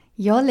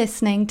You're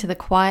listening to the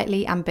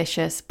Quietly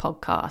Ambitious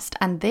podcast,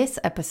 and this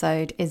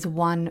episode is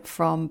one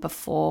from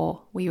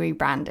before we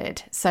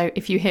rebranded. So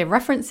if you hear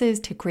references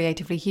to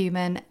Creatively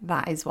Human,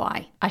 that is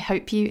why. I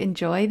hope you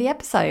enjoy the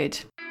episode.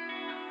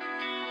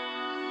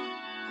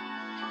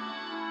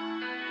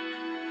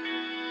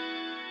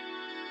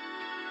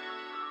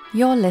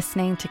 You're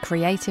listening to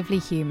Creatively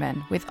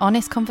Human, with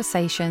honest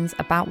conversations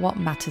about what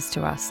matters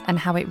to us and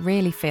how it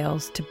really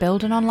feels to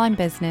build an online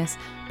business,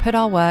 put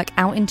our work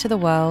out into the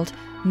world,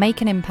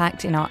 make an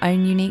impact in our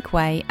own unique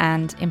way,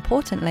 and,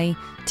 importantly,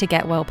 to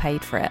get well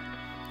paid for it.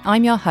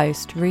 I'm your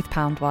host, Ruth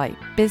Poundwhite,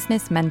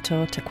 business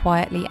mentor to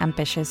quietly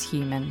ambitious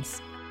humans.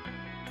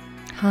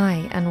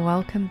 Hi, and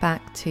welcome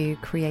back to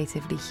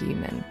Creatively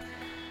Human.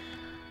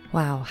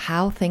 Wow,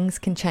 how things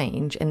can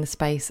change in the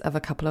space of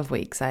a couple of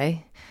weeks, eh?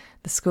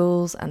 The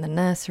schools and the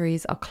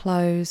nurseries are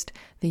closed,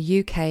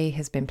 the UK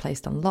has been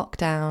placed on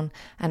lockdown,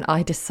 and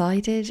I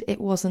decided it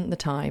wasn't the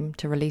time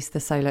to release the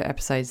solo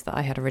episodes that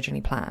I had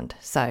originally planned.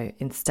 So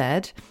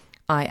instead,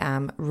 I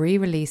am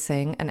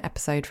re-releasing an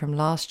episode from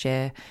last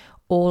year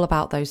all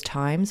about those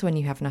times when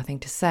you have nothing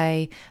to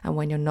say and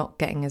when you're not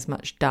getting as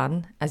much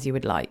done as you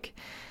would like.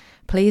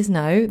 Please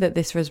know that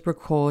this was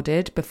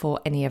recorded before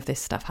any of this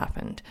stuff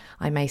happened.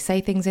 I may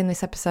say things in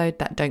this episode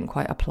that don't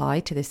quite apply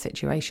to this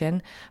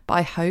situation, but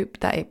I hope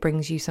that it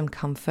brings you some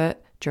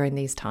comfort during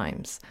these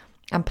times.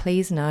 And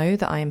please know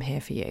that I am here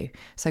for you.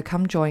 So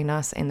come join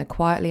us in the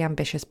Quietly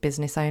Ambitious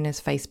Business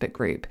Owners Facebook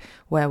group,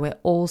 where we're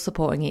all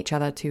supporting each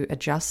other to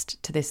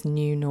adjust to this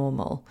new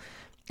normal.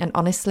 And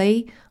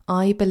honestly,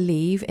 I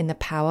believe in the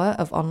power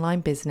of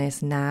online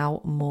business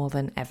now more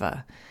than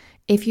ever.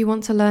 If you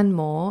want to learn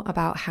more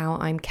about how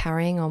I'm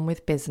carrying on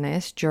with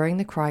business during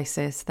the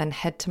crisis, then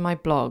head to my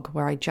blog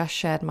where I just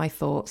shared my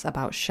thoughts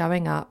about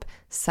showing up,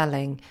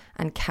 selling,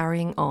 and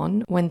carrying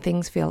on when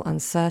things feel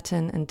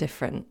uncertain and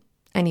different.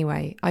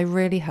 Anyway, I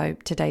really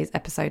hope today's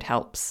episode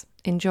helps.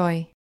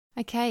 Enjoy.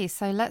 Okay,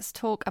 so let's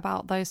talk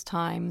about those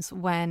times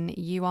when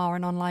you are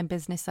an online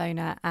business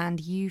owner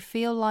and you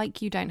feel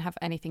like you don't have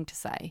anything to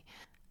say.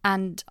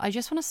 And I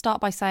just want to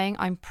start by saying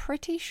I'm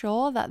pretty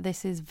sure that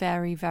this is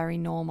very, very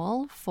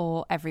normal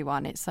for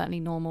everyone. It's certainly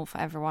normal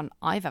for everyone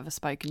I've ever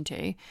spoken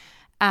to.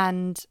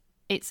 And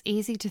it's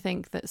easy to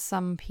think that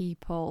some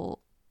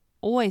people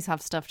always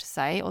have stuff to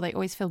say, or they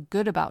always feel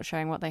good about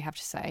showing what they have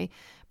to say.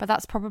 But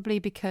that's probably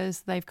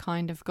because they've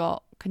kind of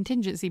got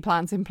contingency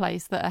plans in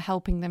place that are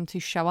helping them to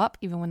show up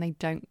even when they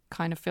don't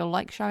kind of feel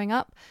like showing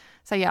up.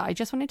 So yeah, I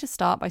just wanted to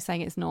start by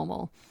saying it's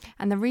normal.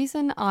 And the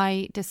reason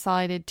I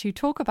decided to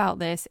talk about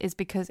this is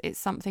because it's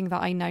something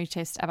that I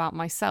noticed about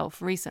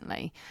myself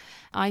recently.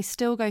 I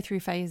still go through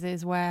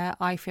phases where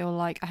I feel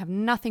like I have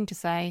nothing to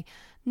say,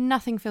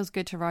 nothing feels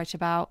good to write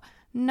about,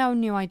 no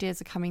new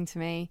ideas are coming to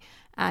me.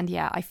 And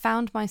yeah, I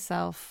found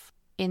myself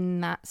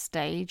in that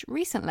stage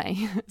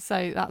recently.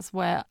 So that's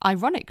where,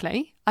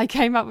 ironically, I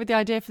came up with the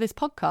idea for this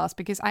podcast,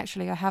 because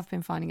actually I have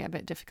been finding it a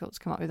bit difficult to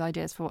come up with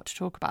ideas for what to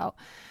talk about.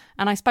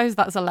 And I suppose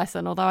that's a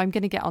lesson, although I'm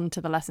going to get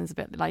onto the lessons a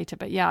bit later.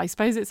 But yeah, I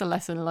suppose it's a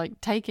lesson,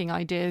 like taking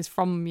ideas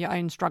from your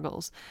own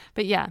struggles.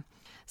 But yeah,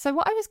 so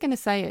what I was going to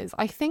say is,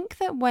 I think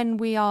that when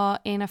we are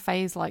in a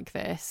phase like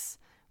this,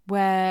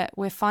 where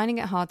we're finding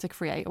it hard to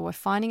create, or we're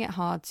finding it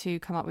hard to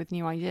come up with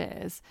new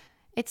ideas,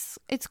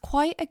 it's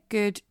quite a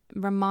good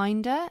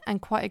reminder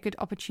and quite a good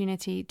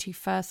opportunity to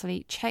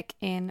firstly check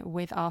in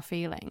with our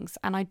feelings.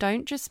 And I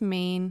don't just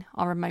mean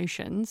our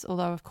emotions,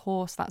 although of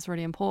course that's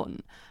really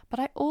important, but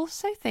I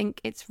also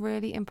think it's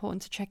really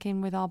important to check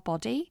in with our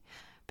body,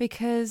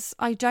 because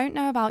I don't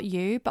know about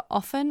you, but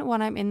often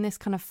when I'm in this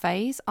kind of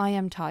phase, I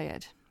am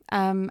tired.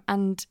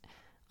 And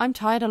I'm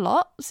tired a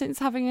lot since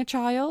having a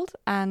child,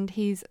 and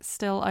he's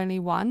still only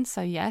one.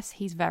 So yes,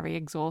 he's very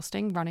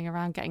exhausting, running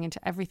around, getting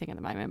into everything at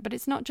the moment. But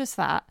it's not just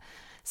that.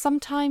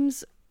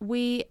 Sometimes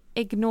we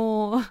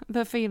ignore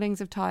the feelings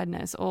of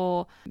tiredness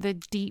or the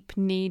deep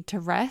need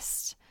to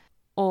rest,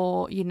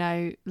 or,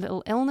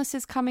 little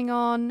illnesses coming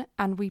on,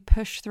 and we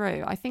push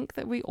through. I think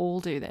that we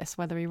all do this,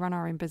 whether we run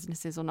our own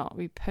businesses or not.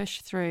 We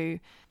push through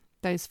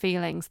those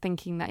feelings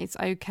thinking that it's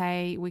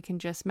okay, we can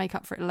just make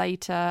up for it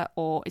later,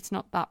 or it's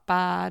not that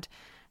bad.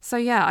 So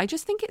yeah, I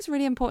just think it's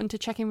really important to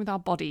check in with our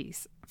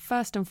bodies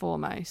first and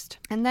foremost.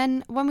 And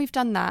then when we've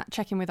done that,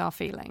 check in with our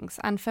feelings.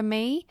 And for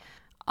me,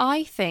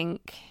 I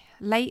think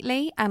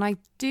lately, and I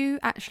do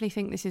actually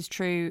think this is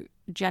true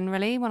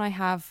generally when I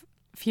have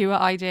fewer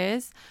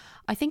ideas,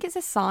 I think it's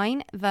a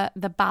sign that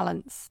the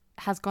balance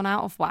has gone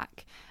out of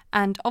whack.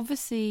 And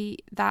obviously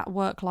that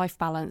work-life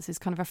balance is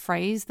kind of a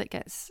phrase that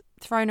gets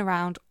thrown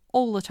around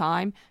all the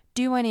time.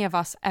 Do any of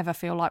us ever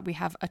feel like we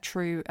have a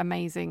true,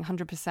 amazing,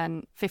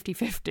 100%,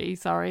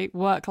 50-50,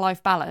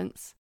 work-life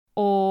balance?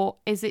 Or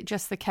is it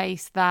just the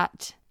case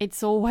that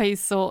it's always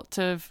sort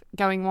of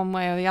going one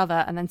way or the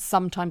other, and then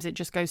sometimes it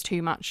just goes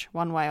too much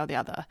one way or the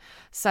other?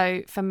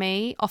 So for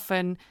me,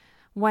 often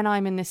when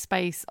I'm in this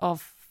space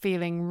of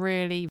feeling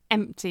really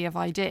empty of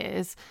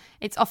ideas,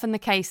 it's often the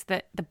case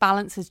that the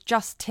balance has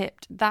just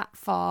tipped that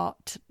far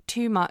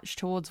too much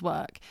towards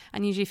work.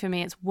 And usually for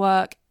me, it's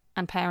work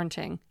and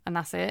parenting, and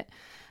that's it.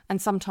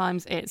 And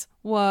sometimes it's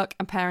work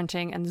and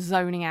parenting and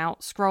zoning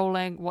out,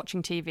 scrolling,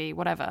 watching TV,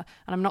 whatever.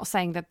 And I'm not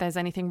saying that there's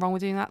anything wrong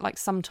with doing that. Like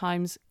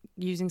sometimes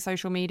using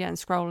social media and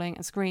scrolling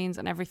and screens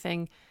and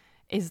everything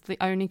is the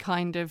only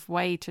kind of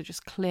way to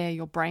just clear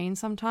your brain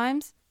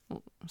sometimes.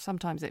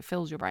 Sometimes it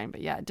fills your brain,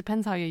 but yeah, it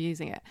depends how you're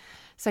using it.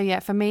 So yeah,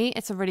 for me,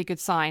 it's a really good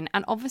sign.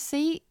 And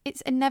obviously, it's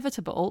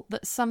inevitable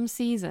that some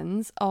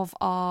seasons of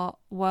our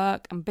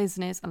work and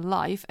business and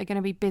life are going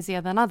to be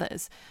busier than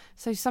others.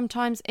 So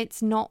sometimes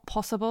it's not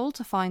possible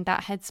to find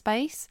that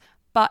headspace,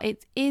 but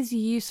it is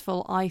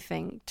useful, I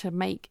think, to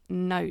make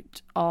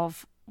note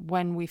of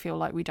when we feel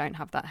like we don't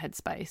have that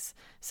headspace.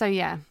 So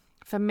yeah,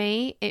 for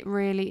me, it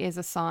really is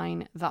a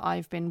sign that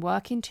I've been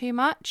working too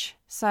much.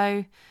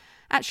 So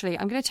actually,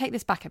 I'm going to take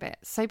this back a bit.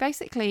 So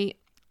basically,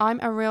 I'm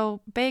a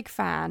real big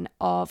fan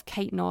of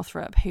Kate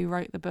Northrup, who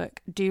wrote the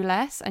book Do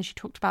Less. And she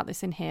talked about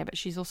this in here, but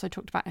she's also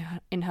talked about it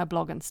in her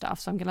blog and stuff.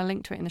 So I'm going to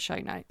link to it in the show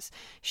notes.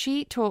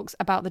 She talks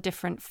about the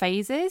different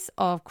phases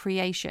of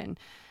creation,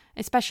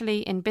 especially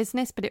in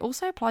business, but it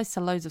also applies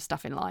to loads of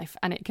stuff in life.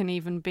 And it can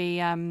even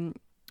be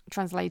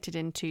translated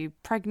into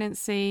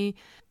pregnancy,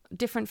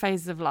 different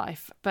phases of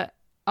life. But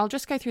I'll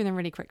just go through them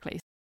really quickly.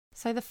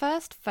 So the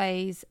first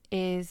phase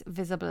is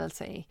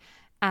visibility.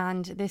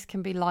 And this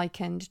can be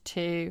likened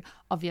to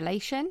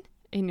ovulation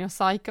in your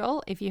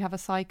cycle, if you have a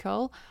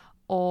cycle,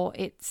 or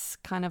it's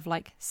kind of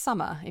like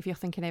summer, if you're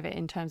thinking of it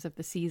in terms of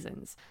the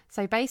seasons.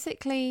 So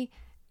basically,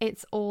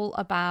 it's all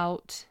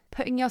about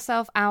putting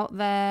yourself out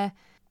there,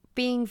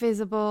 being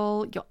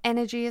visible, your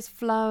energy is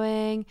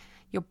flowing,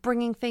 you're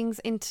bringing things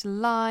into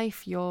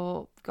life,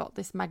 you've got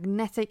this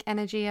magnetic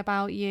energy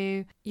about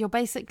you. You're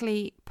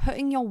basically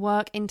putting your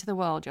work into the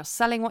world, you're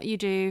selling what you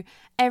do,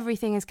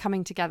 everything is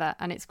coming together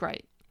and it's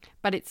great.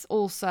 But it's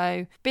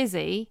also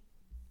busy.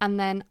 And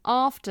then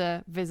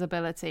after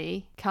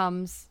visibility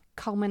comes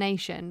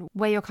culmination,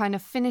 where you're kind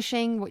of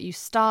finishing what you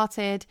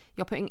started,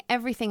 you're putting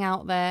everything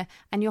out there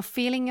and you're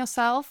feeling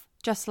yourself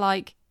just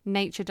like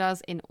nature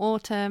does in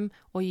autumn,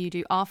 or you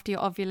do after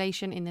your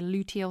ovulation in the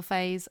luteal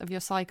phase of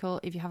your cycle.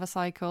 If you have a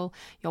cycle,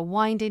 you're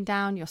winding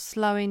down, you're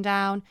slowing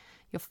down,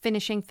 you're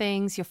finishing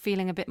things, you're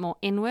feeling a bit more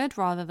inward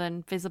rather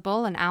than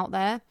visible and out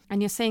there,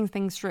 and you're seeing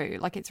things through.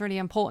 Like, it's really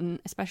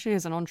important, especially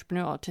as an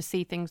entrepreneur, to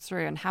see things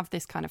through and have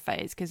this kind of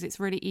phase, because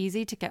it's really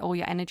easy to get all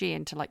your energy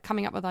into like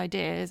coming up with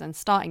ideas and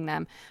starting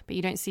them, but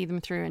you don't see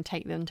them through and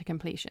take them to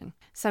completion.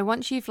 So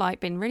once you've like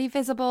been really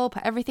visible,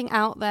 put everything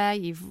out there,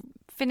 you've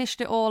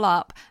finished it all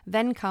up,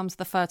 then comes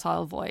the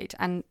fertile void.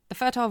 And the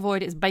fertile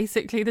void is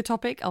basically the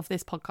topic of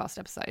this podcast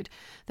episode.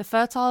 The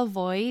fertile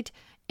void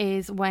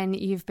is when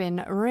you've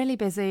been really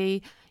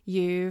busy,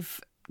 you've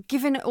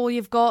given it all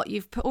you've got,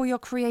 you've put all your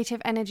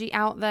creative energy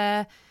out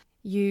there,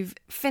 you've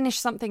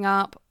finished something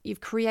up,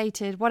 you've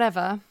created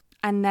whatever,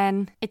 and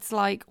then it's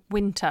like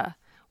winter,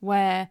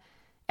 where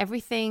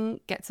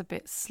everything gets a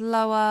bit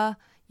slower.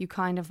 You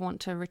kind of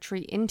want to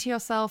retreat into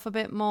yourself a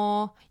bit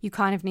more. You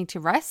kind of need to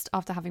rest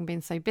after having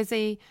been so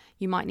busy.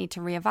 You might need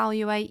to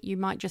reevaluate. You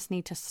might just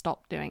need to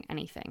stop doing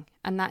anything.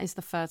 And that is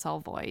the fertile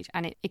void.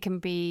 And it can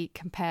be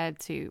compared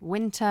to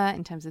winter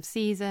in terms of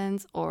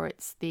seasons, or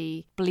it's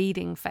the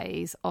bleeding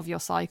phase of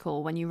your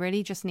cycle when you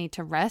really just need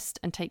to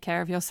rest and take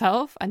care of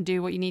yourself and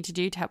do what you need to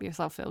do to help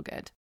yourself feel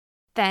good.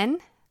 Then,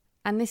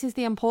 and this is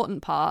the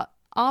important part,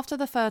 after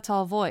the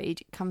fertile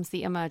void comes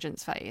the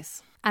emergence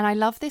phase. And I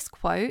love this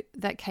quote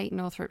that Kate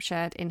Northrup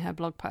shared in her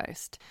blog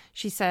post.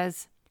 She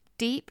says,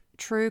 "Deep,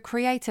 true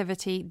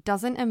creativity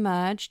doesn't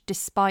emerge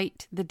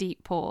despite the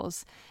deep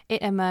pause.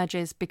 It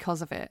emerges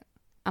because of it."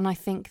 And I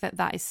think that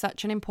that is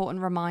such an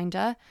important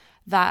reminder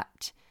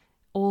that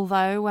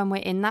although when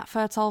we're in that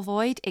fertile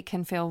void, it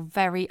can feel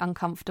very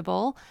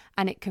uncomfortable,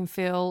 and it can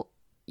feel,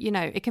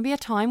 it can be a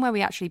time where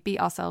we actually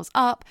beat ourselves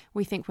up.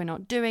 We think we're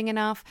not doing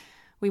enough.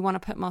 We want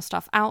to put more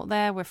stuff out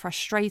there. We're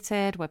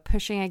frustrated. We're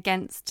pushing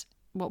against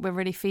what we're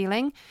really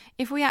feeling.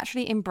 If we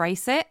actually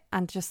embrace it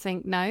and just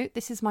think, no,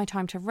 this is my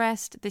time to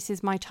rest. This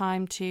is my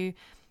time to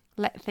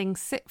let things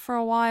sit for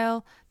a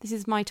while. This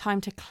is my time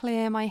to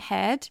clear my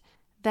head.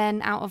 Then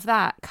out of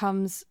that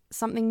comes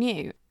something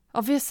new.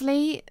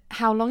 Obviously,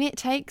 how long it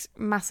takes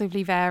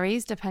massively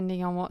varies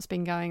depending on what's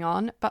been going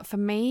on. But for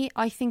me,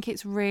 I think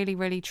it's really,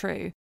 really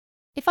true.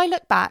 If I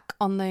look back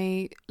on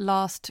the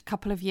last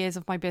couple of years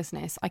of my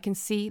business, I can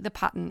see the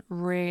pattern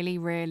really,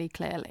 really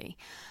clearly.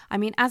 I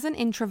mean, as an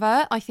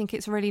introvert, I think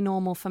it's really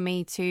normal for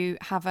me to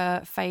have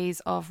a phase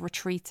of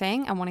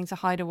retreating and wanting to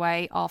hide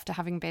away after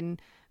having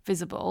been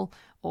visible,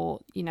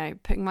 or,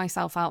 putting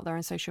myself out there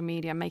on social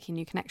media, making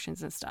new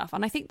connections and stuff.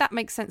 And I think that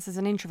makes sense as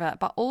an introvert,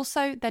 but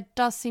also there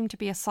does seem to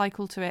be a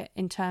cycle to it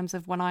in terms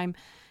of when I'm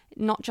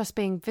not just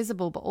being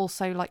visible, but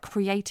also like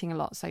creating a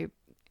lot. So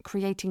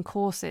creating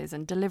courses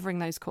and delivering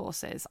those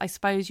courses. I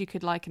suppose you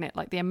could liken it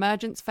like the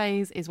emergence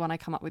phase is when I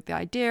come up with the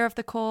idea of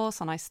the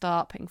course and I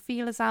start putting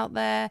feelers out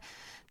there.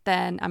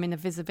 Then I'm in the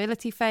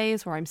visibility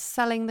phase where I'm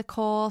selling the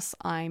course,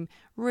 I'm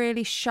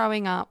really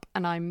showing up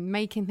and I'm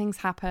making things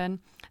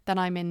happen. Then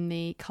I'm in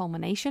the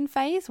culmination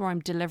phase where I'm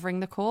delivering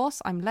the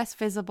course. I'm less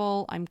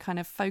visible. I'm kind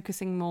of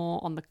focusing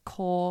more on the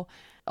core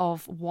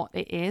of what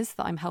it is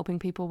that I'm helping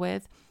people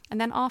with.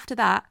 And then after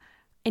that,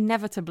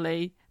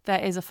 inevitably,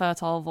 there is a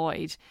fertile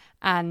void.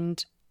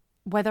 And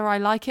whether I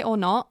like it or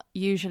not,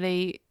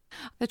 usually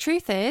the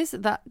truth is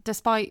that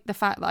despite the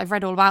fact that I've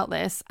read all about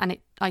this and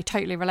I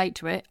totally relate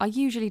to it, I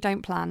usually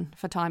don't plan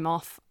for time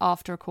off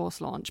after a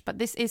course launch. But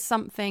this is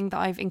something that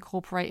I've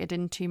incorporated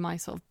into my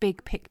sort of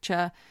big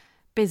picture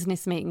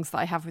business meetings that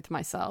I have with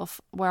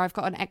myself, where I've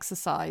got an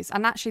exercise.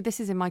 And actually, this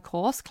is in my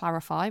course,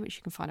 Clarify, which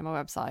you can find on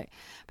my website.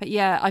 But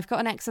yeah, I've got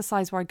an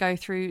exercise where I go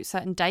through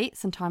certain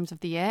dates and times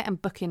of the year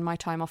and book in my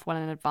time off well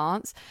in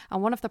advance.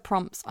 And one of the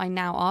prompts I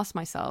now ask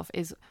myself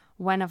is,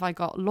 when have I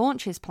got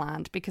launches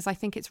planned? Because I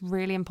think it's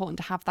really important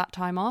to have that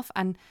time off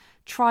and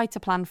try to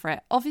plan for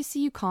it.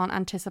 Obviously, you can't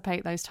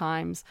anticipate those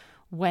times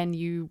when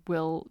you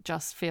will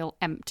just feel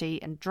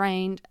empty and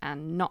drained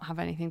and not have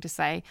anything to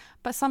say.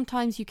 But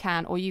sometimes you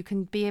can, or you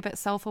can be a bit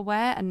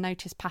self-aware and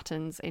notice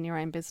patterns in your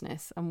own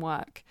business and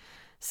work.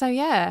 So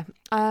yeah,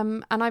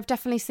 and I've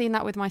definitely seen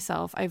that with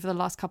myself over the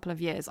last couple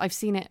of years. I've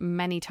seen it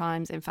many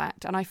times, in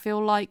fact, and I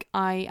feel like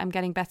I am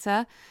getting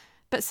better.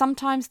 But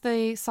sometimes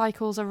the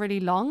cycles are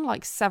really long,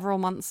 like several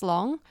months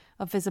long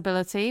of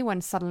visibility, when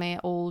suddenly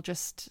it all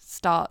just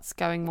starts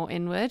going more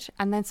inward.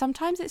 And then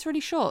sometimes it's really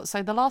short.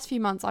 So the last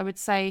few months, I would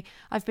say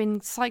I've been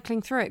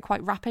cycling through it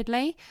quite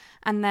rapidly.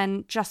 And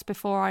then just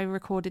before I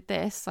recorded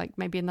this, like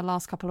maybe in the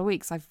last couple of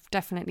weeks, I've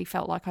definitely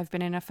felt like I've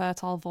been in a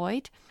fertile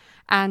void.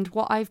 And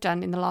what I've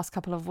done in the last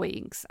couple of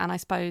weeks, and I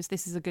suppose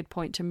this is a good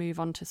point to move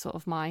on to sort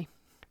of my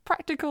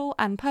practical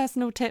and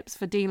personal tips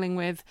for dealing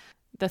with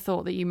the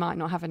thought that you might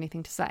not have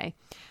anything to say.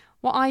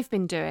 What I've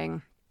been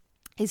doing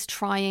is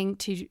trying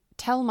to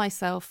tell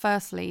myself,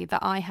 firstly,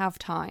 that I have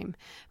time,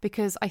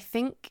 because I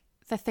think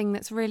the thing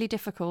that's really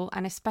difficult,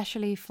 and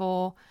especially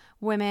for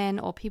women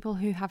or people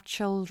who have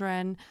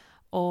children,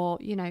 or,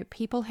 you know,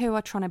 people who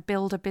are trying to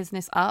build a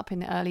business up in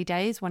the early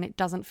days when it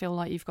doesn't feel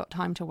like you've got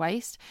time to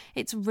waste,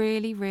 it's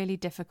really, really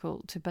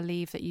difficult to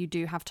believe that you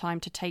do have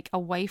time to take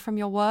away from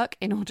your work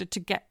in order to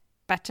get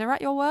better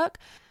at your work.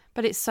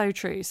 But it's so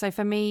true. So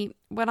for me,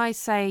 when I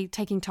say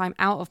taking time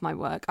out of my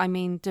work, I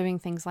mean doing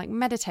things like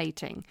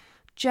meditating,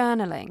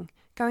 journaling,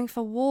 going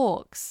for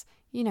walks,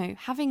 you know,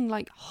 having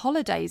like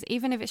holidays,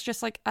 even if it's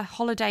just like a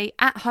holiday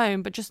at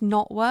home, but just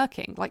not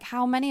working. Like,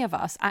 how many of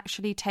us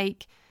actually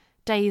take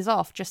days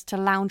off just to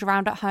lounge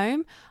around at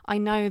home? I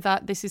know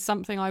that this is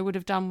something I would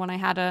have done when I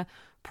had a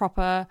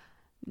proper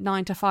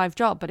 9-to-5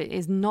 job, but it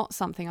is not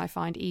something I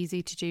find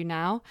easy to do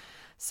now.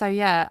 So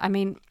yeah, I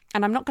mean,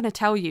 and I'm not going to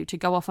tell you to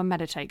go off and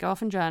meditate, go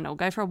off and journal,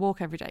 go for a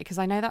walk every day, because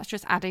I know that's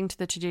just adding to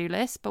the to-do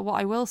list. But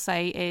what I will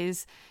say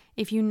is,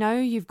 if you know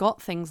you've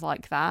got things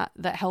like that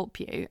help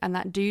you and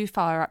that do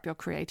fire up your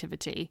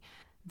creativity,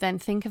 then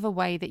think of a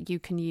way that you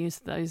can use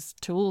those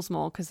tools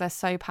more, because they're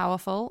so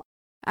powerful.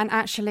 And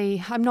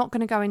actually, I'm not going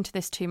to go into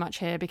this too much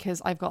here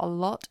because I've got a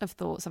lot of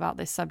thoughts about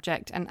this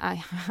subject, and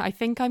I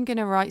think I'm going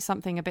to write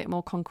something a bit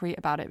more concrete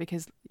about it,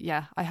 because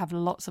yeah, I have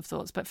lots of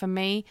thoughts. But for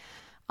me,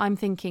 I'm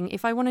thinking,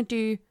 if I want to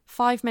do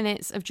 5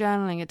 minutes of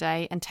journaling a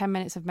day and 10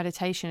 minutes of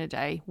meditation a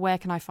day, where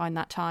can I find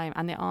that time?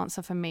 And the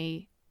answer for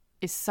me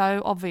is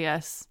so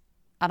obvious,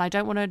 and I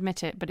don't want to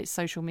admit it, but it's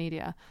social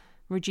media.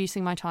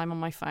 Reducing my time on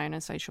my phone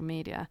and social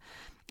media.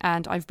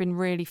 And I've been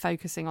really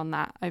focusing on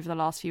that over the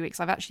last few weeks.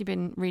 I've actually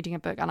been reading a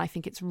book, and I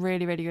think it's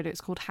really, really good.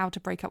 It's called How to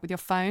Break Up with Your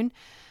Phone.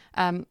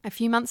 A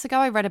few months ago,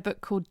 I read a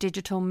book called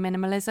Digital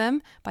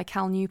Minimalism by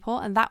Cal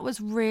Newport, and that was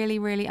really,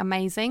 really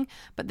amazing.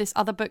 But this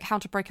other book, How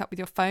to Break Up with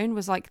Your Phone,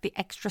 was like the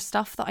extra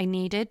stuff that I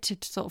needed to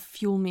sort of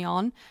fuel me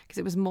on, because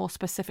it was more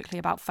specifically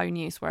about phone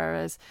use,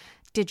 whereas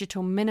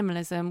Digital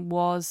Minimalism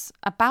was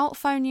about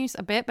phone use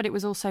a bit, but it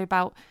was also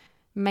about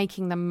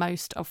making the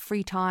most of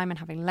free time and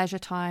having leisure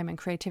time and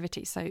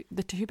creativity. So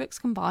the two books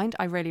combined,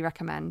 I really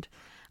recommend.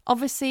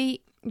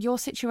 Obviously, your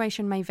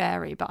situation may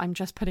vary, but I'm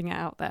just putting it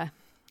out there.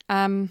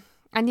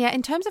 And yeah,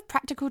 in terms of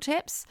practical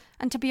tips,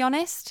 and to be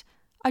honest,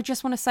 I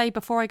just want to say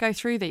before I go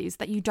through these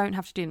that you don't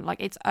have to do them. Like,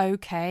 it's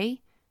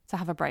okay to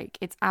have a break.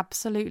 It's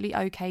absolutely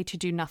okay to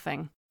do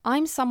nothing.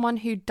 I'm someone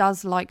who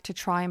does like to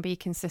try and be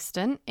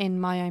consistent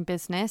in my own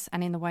business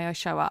and in the way I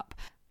show up.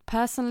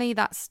 Personally,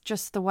 that's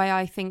just the way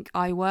I think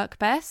I work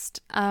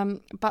best.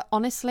 But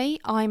honestly,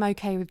 I'm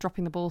okay with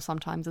dropping the ball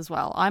sometimes as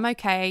well. I'm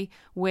okay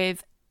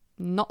with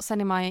not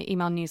sending my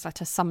email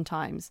newsletter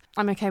sometimes.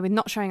 I'm okay with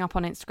not showing up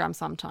on Instagram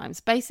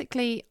sometimes.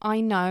 Basically, I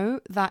know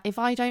that if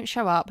I don't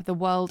show up, the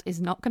world is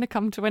not going to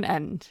come to an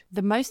end.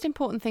 The most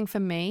important thing for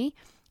me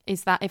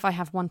is that if I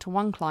have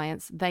one-to-one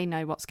clients, they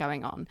know what's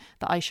going on,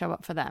 that I show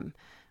up for them.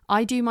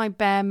 I do my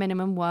bare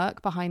minimum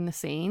work behind the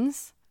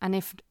scenes. And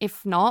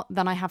if not,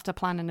 then I have to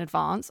plan in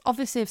advance.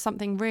 Obviously, if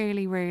something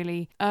really,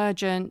 really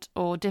urgent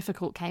or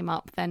difficult came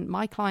up, then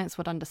my clients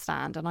would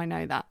understand, and I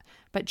know that.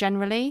 But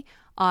generally,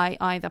 I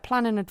either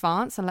plan in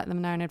advance and let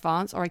them know in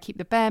advance, or I keep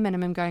the bare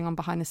minimum going on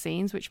behind the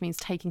scenes, which means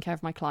taking care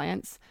of my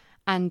clients.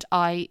 And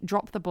I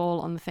drop the ball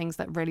on the things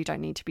that really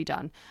don't need to be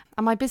done.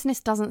 And my business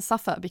doesn't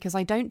suffer because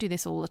I don't do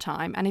this all the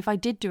time. And if I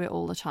did do it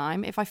all the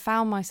time, if I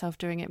found myself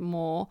doing it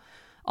more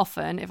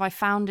often, if I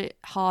found it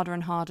harder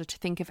and harder to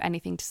think of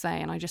anything to say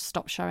and I just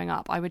stopped showing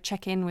up, I would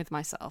check in with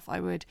myself. I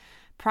would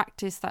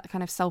practice that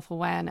kind of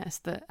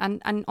self-awareness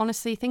and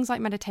honestly, things like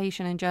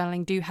meditation and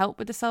journaling do help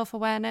with the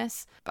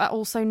self-awareness, but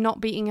also not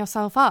beating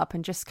yourself up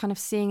and just kind of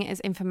seeing it as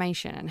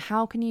information. And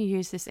how can you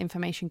use this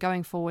information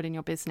going forward in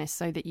your business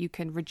so that you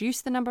can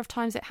reduce the number of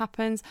times it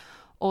happens,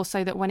 or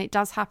so that when it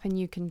does happen,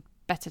 you can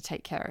better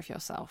take care of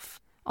yourself.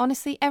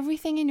 Honestly,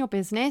 everything in your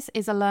business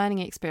is a learning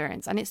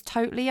experience, and it's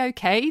totally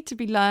okay to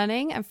be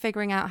learning and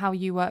figuring out how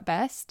you work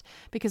best,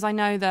 because I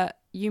know that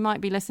you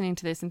might be listening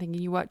to this and thinking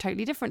you work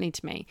totally differently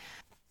to me,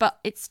 but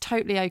it's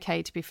totally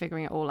okay to be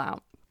figuring it all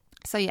out.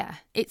 So yeah,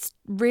 it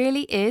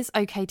really is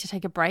okay to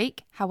take a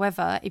break.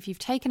 However, if you've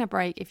taken a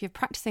break, if you're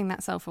practicing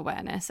that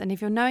self-awareness, and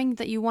if you're knowing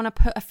that you want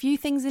to put a few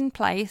things in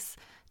place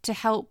to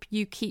help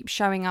you keep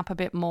showing up a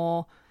bit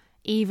more,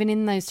 even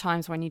in those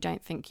times when you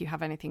don't think you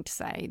have anything to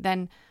say,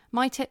 then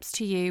my tips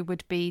to you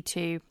would be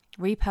to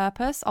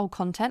repurpose old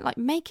content, like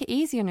make it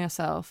easy on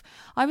yourself.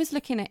 I was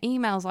looking at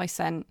emails I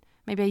sent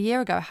maybe a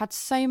year ago, I had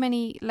so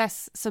many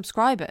less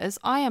subscribers.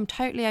 I am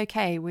totally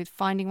okay with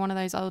finding one of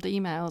those old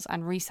emails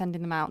and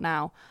resending them out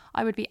now.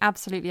 I would be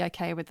absolutely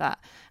okay with that.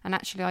 And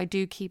actually, I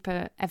do keep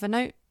a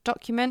Evernote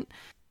document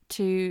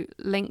to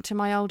link to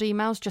my old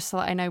emails just so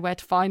that I know where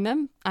to find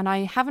them. And I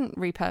haven't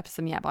repurposed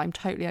them yet, but I'm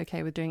totally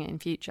okay with doing it in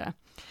future.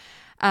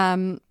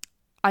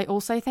 I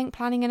also think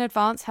planning in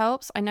advance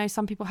helps. I know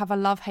some people have a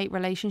love-hate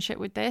relationship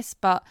with this,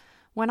 but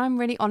when I'm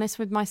really honest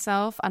with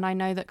myself and I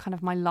know that kind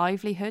of my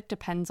livelihood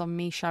depends on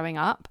me showing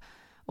up,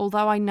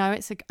 although I know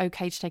it's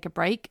okay to take a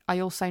break, I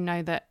also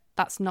know that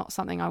that's not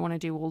something I want to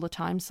do all the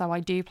time. So I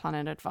do plan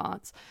in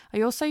advance.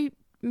 I also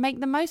make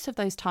the most of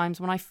those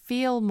times when I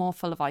feel more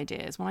full of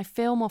ideas, when I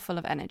feel more full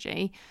of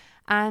energy,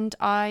 and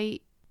I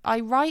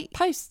write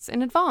posts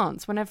in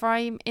advance whenever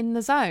I'm in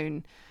the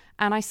zone.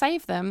 And I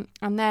save them,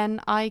 and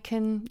then I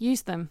can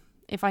use them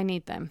if I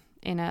need them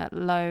in a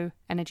low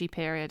energy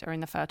period or in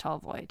the fertile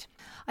void.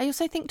 I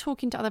also think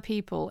talking to other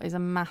people is a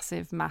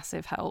massive,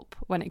 massive help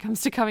when it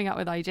comes to coming up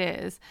with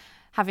ideas.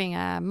 Having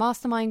a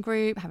mastermind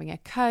group, having a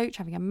coach,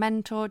 having a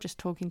mentor, just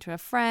talking to a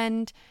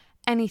friend,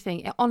 anything,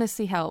 it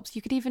honestly helps.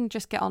 You could even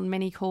just get on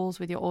mini calls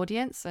with your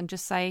audience and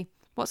just say,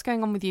 what's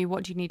going on with you?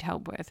 What do you need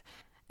help with?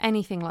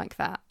 Anything like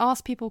that.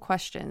 Ask people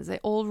questions.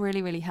 It all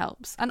really, really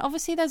helps. And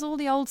obviously there's all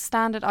the old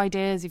standard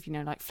ideas of,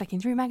 like flicking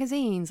through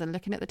magazines and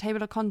looking at the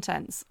table of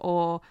contents,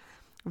 or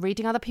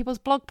reading other people's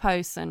blog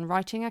posts and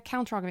writing a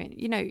counter argument.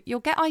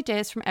 You'll get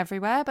ideas from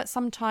everywhere, but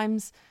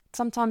sometimes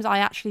I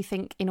actually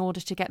think in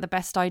order to get the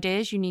best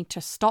ideas, you need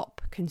to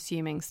stop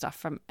consuming stuff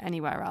from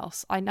anywhere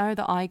else. I know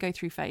that I go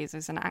through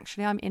phases, and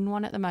actually I'm in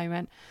one at the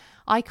moment.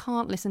 I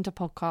can't listen to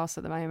podcasts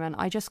at the moment.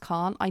 I just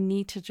can't. I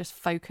need to just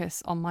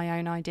focus on my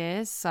own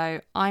ideas.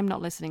 So I'm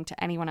not listening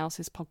to anyone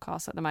else's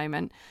podcasts at the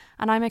moment,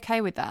 and I'm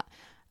okay with that.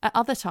 At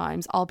other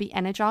times, I'll be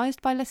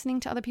energized by listening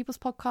to other people's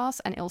podcasts,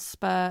 and it'll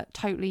spur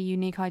totally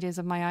unique ideas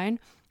of my own.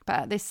 But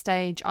at this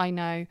stage, I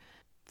know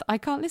that I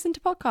can't listen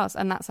to podcasts,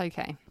 and that's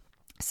okay.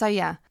 So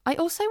yeah, I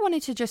also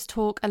wanted to just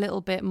talk a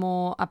little bit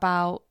more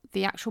about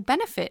the actual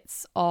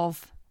benefits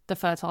of the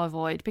fertile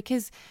void,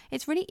 because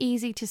it's really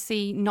easy to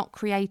see not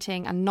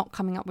creating and not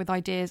coming up with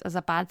ideas as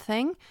a bad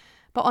thing.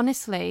 But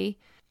honestly,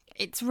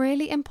 it's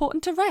really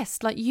important to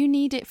rest. Like, you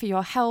need it for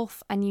your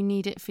health and you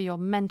need it for your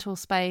mental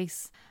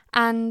space.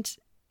 And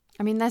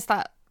I mean, there's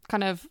that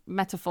kind of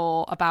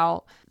metaphor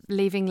about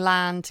leaving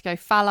land to go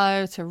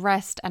fallow, to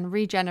rest and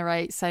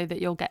regenerate so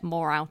that you'll get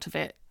more out of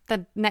it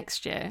the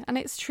next year. And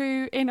it's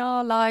true in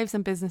our lives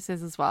and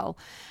businesses as well.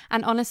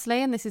 And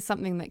honestly, and this is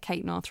something that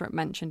Kate Northrup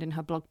mentioned in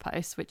her blog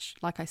post, which,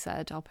 like I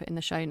said, I'll put in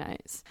the show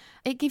notes,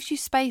 it gives you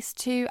space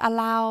to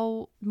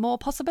allow more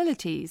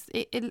possibilities.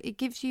 It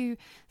gives you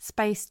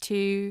space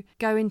to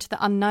go into the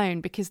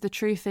unknown, because the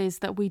truth is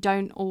that we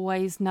don't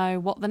always know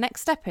what the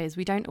next step is.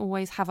 We don't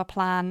always have a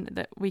plan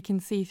that we can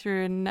see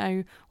through and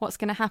know what's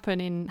going to happen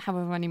in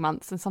however many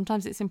months. And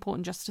sometimes it's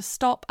important just to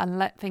stop and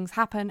let things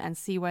happen and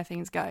see where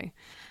things go.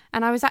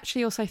 And I was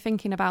actually also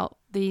thinking about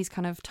these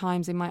kind of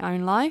times in my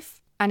own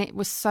life. And it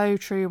was so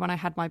true when I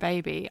had my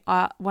baby.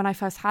 When I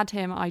first had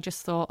him, I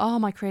just thought, oh,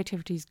 my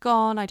creativity's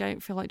gone. I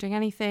don't feel like doing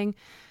anything.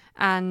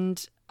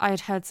 And I had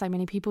heard so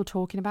many people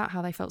talking about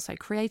how they felt so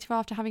creative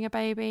after having a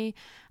baby.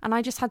 And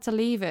I just had to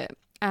leave it.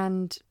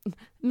 And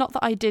not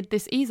that I did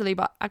this easily,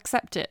 but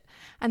accept it.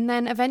 And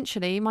then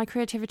eventually my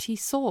creativity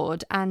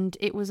soared, and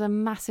it was a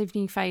massive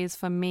new phase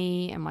for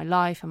me and my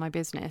life and my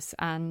business.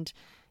 And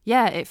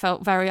yeah, it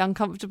felt very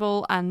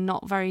uncomfortable and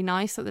not very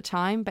nice at the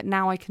time, but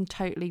now I can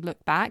totally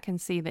look back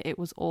and see that it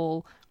was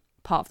all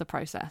part of the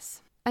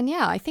process. And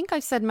yeah, I think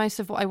I've said most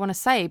of what I want to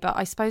say, but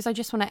I suppose I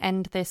just want to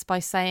end this by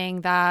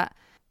saying that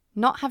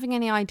not having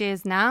any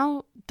ideas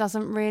now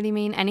doesn't really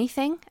mean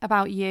anything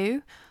about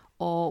you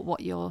or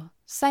what you're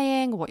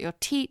saying, what you're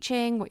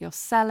teaching, what you're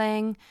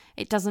selling.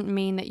 It doesn't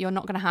mean that you're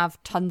not going to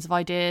have tons of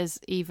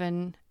ideas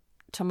even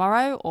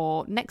tomorrow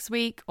or next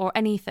week or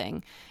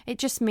anything. It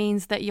just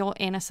means that you're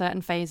in a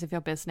certain phase of your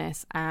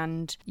business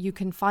and you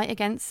can fight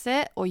against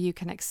it or you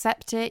can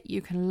accept it,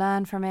 you can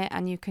learn from it,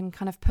 and you can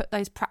kind of put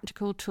those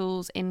practical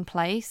tools in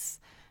place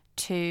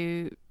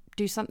to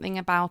do something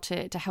about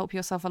it to help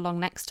yourself along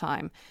next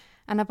time.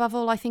 And above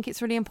all, I think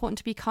it's really important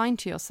to be kind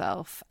to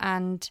yourself.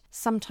 And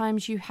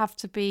sometimes you have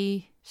to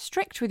be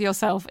strict with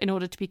yourself in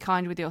order to be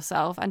kind with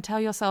yourself and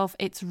tell yourself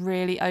it's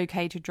really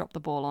okay to drop the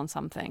ball on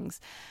some things.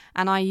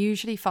 And I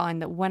usually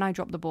find that when I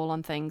drop the ball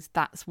on things,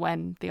 that's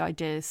when the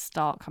ideas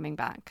start coming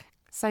back.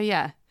 So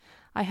yeah,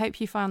 I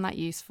hope you found that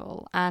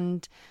useful.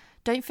 And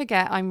don't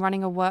forget, I'm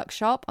running a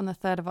workshop on the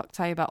 3rd of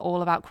October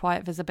all about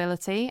quiet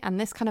visibility. And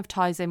this kind of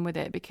ties in with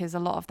it because a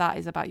lot of that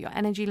is about your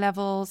energy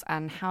levels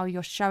and how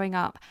you're showing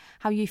up,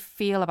 how you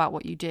feel about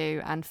what you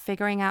do, and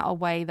figuring out a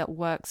way that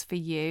works for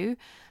you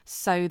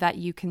so that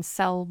you can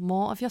sell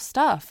more of your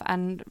stuff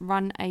and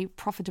run a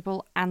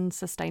profitable and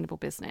sustainable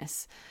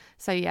business.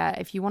 So yeah,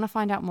 if you want to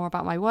find out more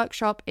about my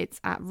workshop, it's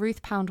at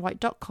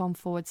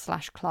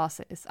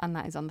ruthpoundwhite.com/classes, and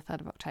that is on the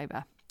 3rd of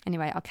October.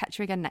 Anyway, I'll catch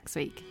you again next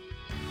week.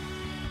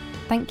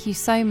 Thank you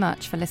so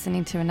much for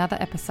listening to another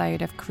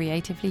episode of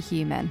Creatively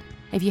Human.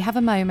 If you have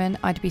a moment,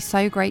 I'd be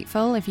so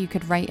grateful if you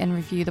could rate and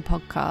review the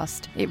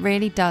podcast. It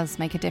really does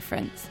make a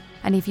difference.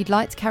 And if you'd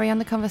like to carry on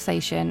the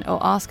conversation or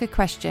ask a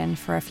question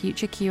for a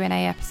future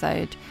Q&A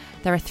episode,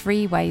 there are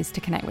 3 ways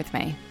to connect with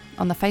me.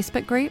 On the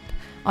Facebook group,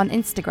 on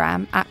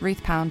Instagram at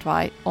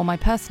ruthpoundwhite, or my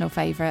personal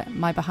favourite,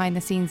 my behind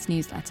the scenes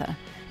newsletter.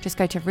 Just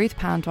go to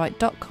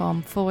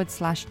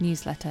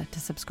ruthpoundwhite.com/newsletter to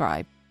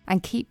subscribe.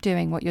 And keep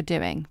doing what you're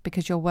doing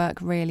because your work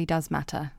really does matter.